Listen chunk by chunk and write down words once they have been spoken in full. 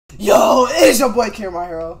Yo, it's your boy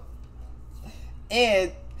KeroMyHero.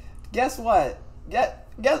 And guess what?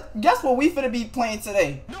 Guess what we finna be playing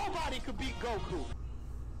today? Nobody could beat Goku.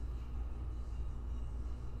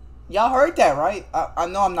 Y'all heard that, right? I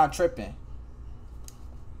know I'm not tripping.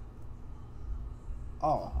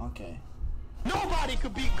 Oh, okay. Nobody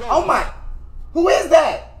could beat Goku. Oh my! Who is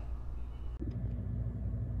that?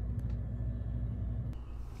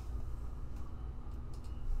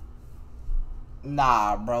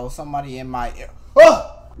 Nah, bro. Somebody in my ear.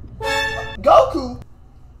 Oh! Goku!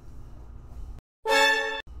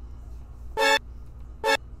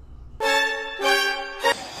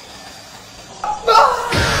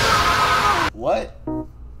 What?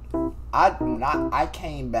 I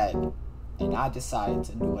came back and I decided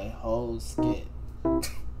to do a whole skit.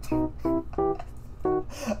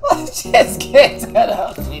 Let's just get to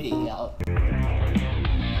the video.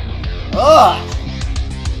 Ugh!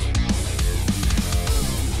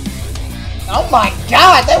 Oh my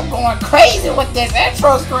god, they're going crazy with this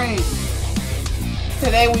intro screen!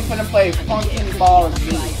 Today we finna play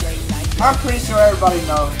Funkin-Funkin. I'm pretty sure everybody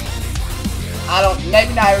knows.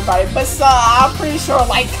 Maybe not everybody, but I'm pretty sure,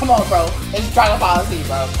 like, come on, bro. It's Dragon Ball Z,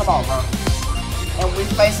 bro. Come on, bro. And we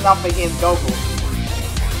facing off against Goku.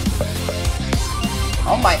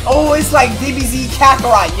 Oh, it's like DBZ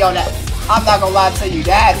Kakarot. Yo, I'm not gonna lie to you,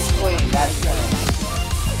 that's clean. That's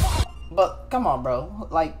clean. But, come on, bro.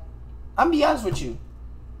 Like, I'm be honest with you.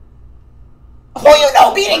 Who you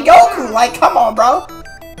know beating Goku? Like, come on, bro.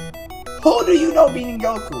 Who do you know beating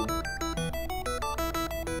Goku?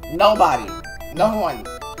 Nobody. No one.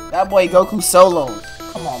 That boy Goku solos.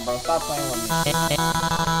 Come on, bro. Stop playing with me.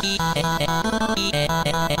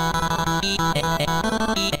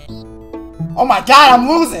 Oh my god, I'm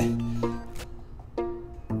losing.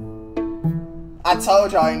 I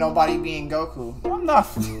told y'all ain't nobody beating Goku. I'm not.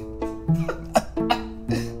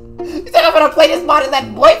 You think I'm gonna play this mod and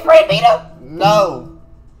that boyfriend beat him? No.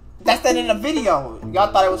 That's the end of the video.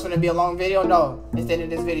 Y'all thought it was gonna be a long video? No. It's the end of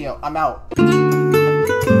this video. I'm out.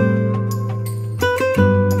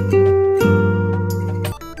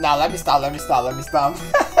 Nah, let me stop.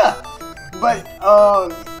 But,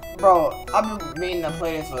 bro, I've been meaning to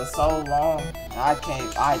play this for so long. I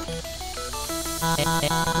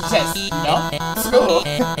just, you know, school.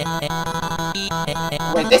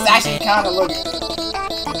 Wait, this actually kind of looks...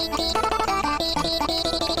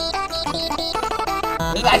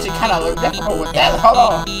 This actually kind of looks difficult with that. Hold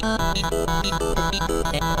on.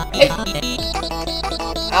 Hey.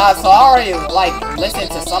 So I already, like, listened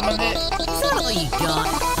to some of it.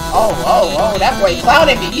 Oh, that boy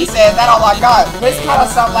clowning me. He said that all I got. This kind of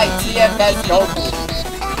sounds like TFS Goku.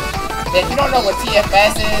 If you don't know what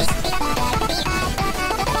TFS is,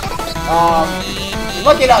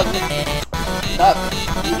 look it up.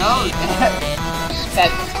 You know?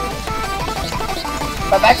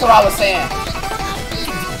 But back to what I was saying.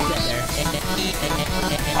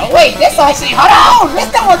 Oh wait, this actually, hold on! This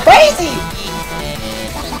thing was crazy!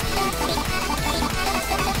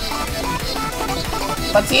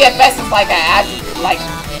 But TFS is like a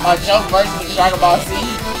joke version of Dragon Ball Z.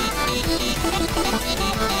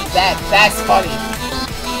 That's funny.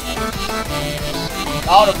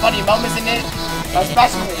 All the funny moments in it,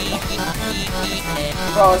 especially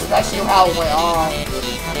how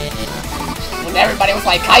when everybody was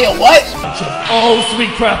like, Kyle, what? Oh,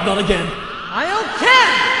 sweet crap, not again. I don't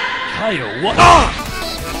care. Kyle, what? Ah!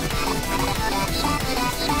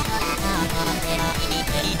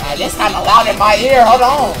 This kind of loud in my ear. Hold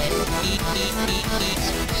on.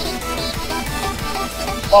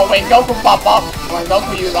 Oh, when Goku pop up, when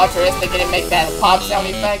Goku use Ultra Instinct and it make that pop sound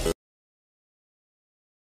effect.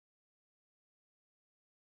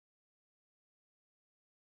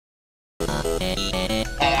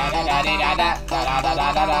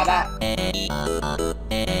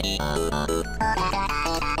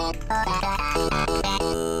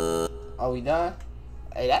 Are we done?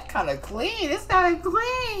 Hey, that's kind of clean. It's kind of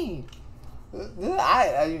clean.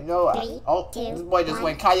 You know, this boy just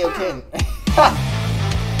went Kaioken.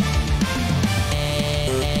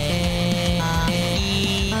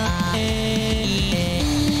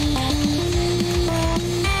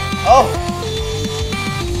 Oh,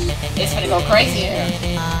 it's gonna go crazy in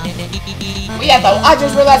here. I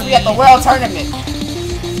just realized we at the World Tournament.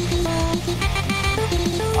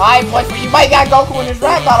 Alright, boy, you might got Goku in his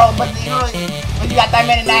rap battle, but you got that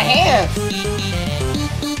man in that hand.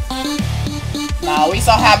 Nah, we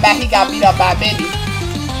saw how bad he got beat up by Bendy.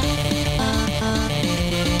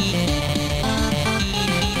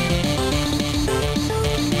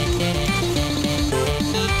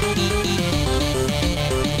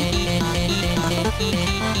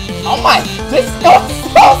 Oh my, this is so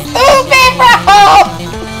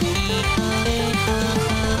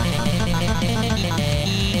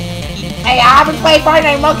played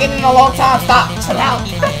Friday Night Funkin' in a long time. Stop. Chill out.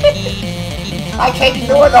 I can't be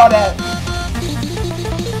doing all that.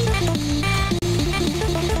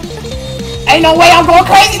 Ain't no way I'm going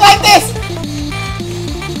crazy like this.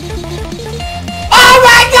 Oh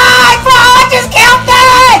my god, bro! I just killed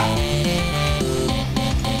that!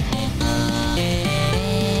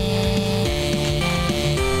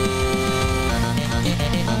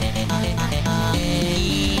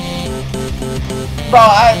 Bro,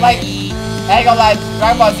 I ain't gonna lie,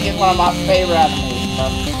 Dragon Ball Z is one of my favorite animes, bro.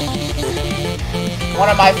 One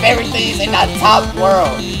of my favorite things in that top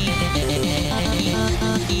world.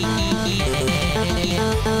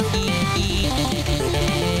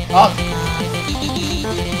 Oh.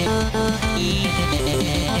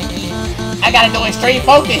 I gotta do extreme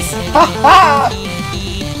focus.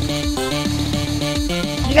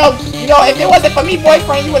 you know, if it wasn't for me,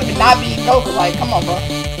 boyfriend, you would have been not being Goku. Like, come on, bro.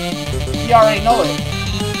 You already know it.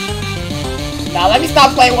 Now let me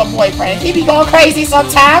stop playing with boyfriend. He be going crazy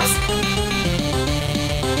sometimes.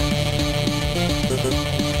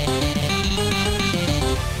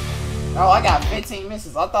 Oh, I got 15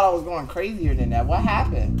 misses. I thought I was going crazier than that. What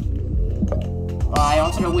happened? Alright,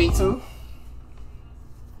 on to the week 2.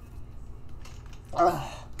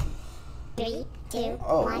 3, 2,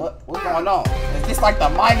 oh, 1. what's going on? Is this like the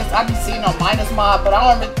minus? I be seeing a minus mod, but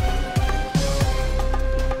I don't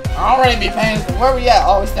really be paying. Where we at?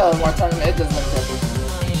 Oh, we still in one tournament. It doesn't look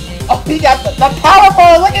different. Oh, he got the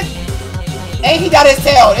powerful. Look at, and he got his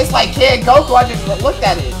tail. It's like Kid Goku. I just looked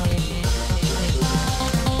at it.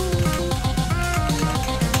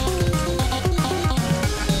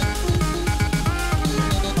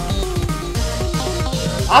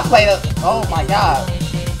 I played a. Oh my god.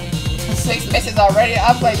 6 missions already.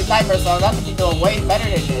 I played the Nightmare Song. I should be doing way better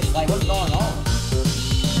than this. Like, what's going on?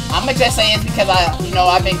 I'ma just say it's because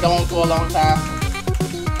I've been going for a long time.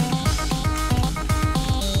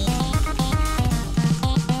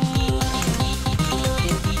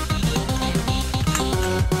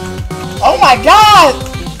 Oh my god!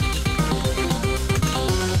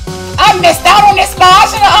 I missed out on this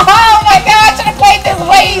spot. Oh my god! I should have played this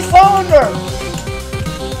way sooner.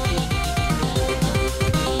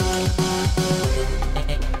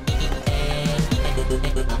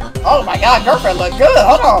 Oh my god, girlfriend look good.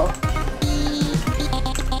 Hold on.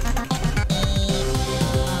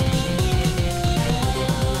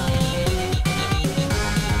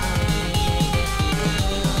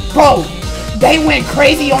 Bro, they went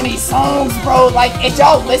crazy on these songs, bro. Like, if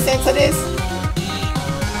y'all listen to this,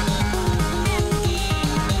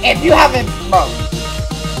 if you haven't, bro.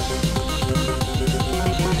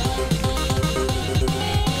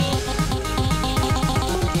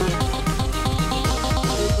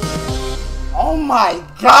 Oh my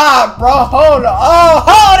god, bro, hold on. Oh,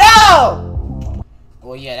 hold on!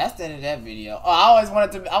 Well, yeah, that's the end of that video. Oh, I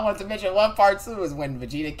wanted to mention one part too is when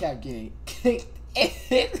Vegeta kept getting kicked in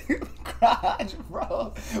his crotch,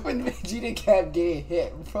 bro. When Vegeta kept getting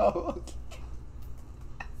hit, bro.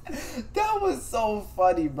 That was so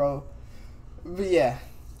funny, bro. But yeah.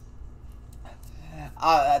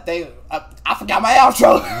 I forgot my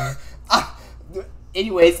outro.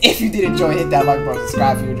 Anyways, if you did enjoy, hit that like button,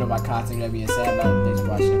 subscribe if you enjoy my content. That being said, thanks for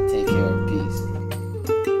watching. Take care. Peace.